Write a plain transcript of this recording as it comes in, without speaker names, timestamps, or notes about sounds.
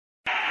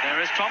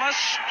There is Thomas,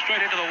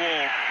 straight into the wall.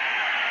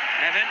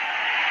 Nevin,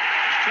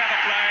 clever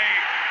play.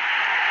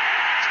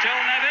 Still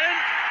Nevin.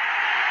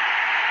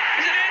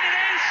 Is it in? It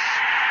is!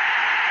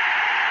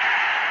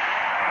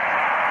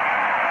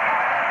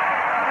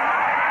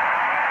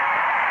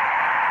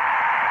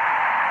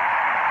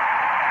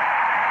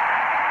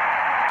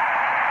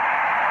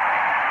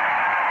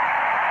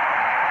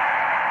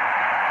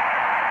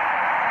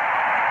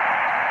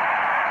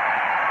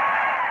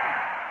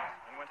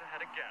 And went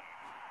ahead again.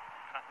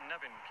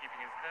 Nevin keeping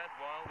his head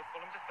while the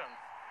Fulham defence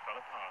fell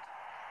apart.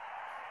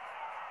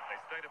 They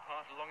stayed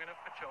apart long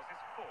enough for Chelsea's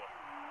fourth.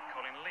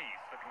 Colin Lee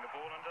slipping the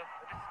ball under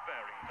a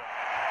despairing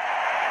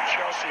dive.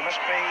 Chelsea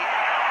must be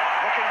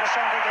looking for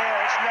something here.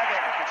 It's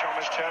Nevin.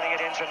 Thomas turning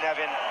it into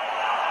Nevin.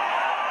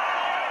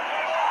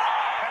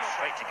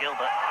 Straight to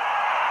Gilbert.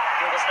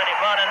 Gilbert's let it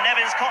run and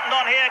Nevin's cottoned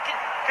on here.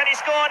 Can he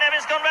score?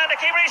 Nevin's gone round the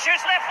keeper. He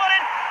shoots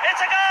left-footed.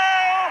 It's a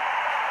goal!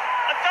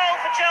 A goal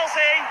for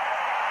Chelsea.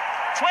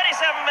 27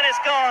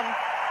 minutes gone.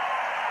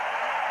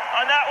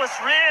 And that was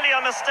really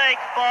a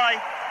mistake by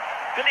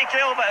Billy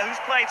Gilbert,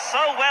 who's played so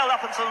well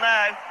up until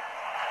now.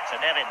 So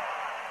Nevin,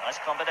 nice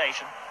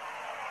combination.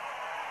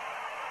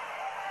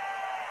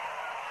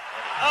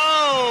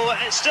 Oh,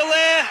 it's still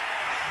there.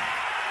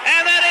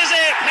 And that is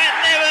it. Pat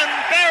Nevin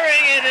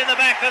burying it in the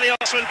back of the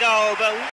Oxford goal. But